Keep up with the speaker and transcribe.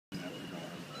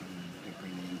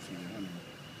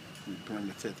we're in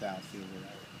the fifth outfield,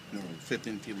 or no, fifth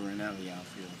infielder and out of the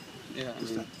outfield. Yeah,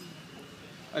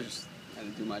 I just had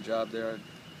to do my job there.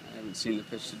 I haven't seen the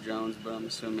pitch to Jones, but I'm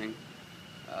assuming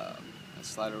that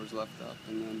slider was left up,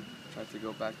 and then tried to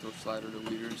go backdoor slider to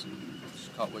Wieters, and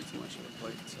just caught way too much of the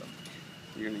plate. So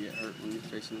you're going to get hurt when you're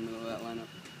facing the middle of that lineup.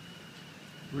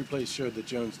 Replays showed that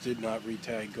Jones did not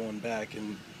retag going back,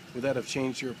 and would that have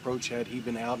changed your approach had he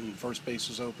been out and first base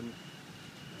was open?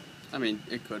 I mean,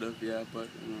 it could have, yeah, but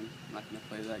I'm not going to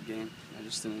play that game. I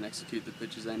just didn't execute the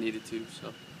pitches I needed to,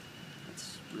 so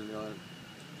that's really all it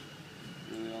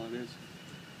is. It's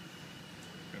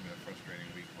going to be a frustrating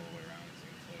week all the way around, it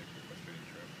seems like, a frustrating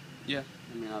trip. Yeah,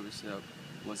 I mean, obviously that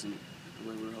wasn't the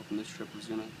way we were hoping this trip was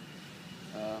going to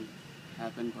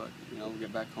happen, but, we'll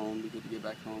get back home, be good to get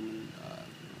back home and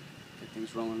get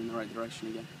things rolling in the right direction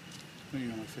again.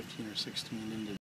 You're only 15 or 16 into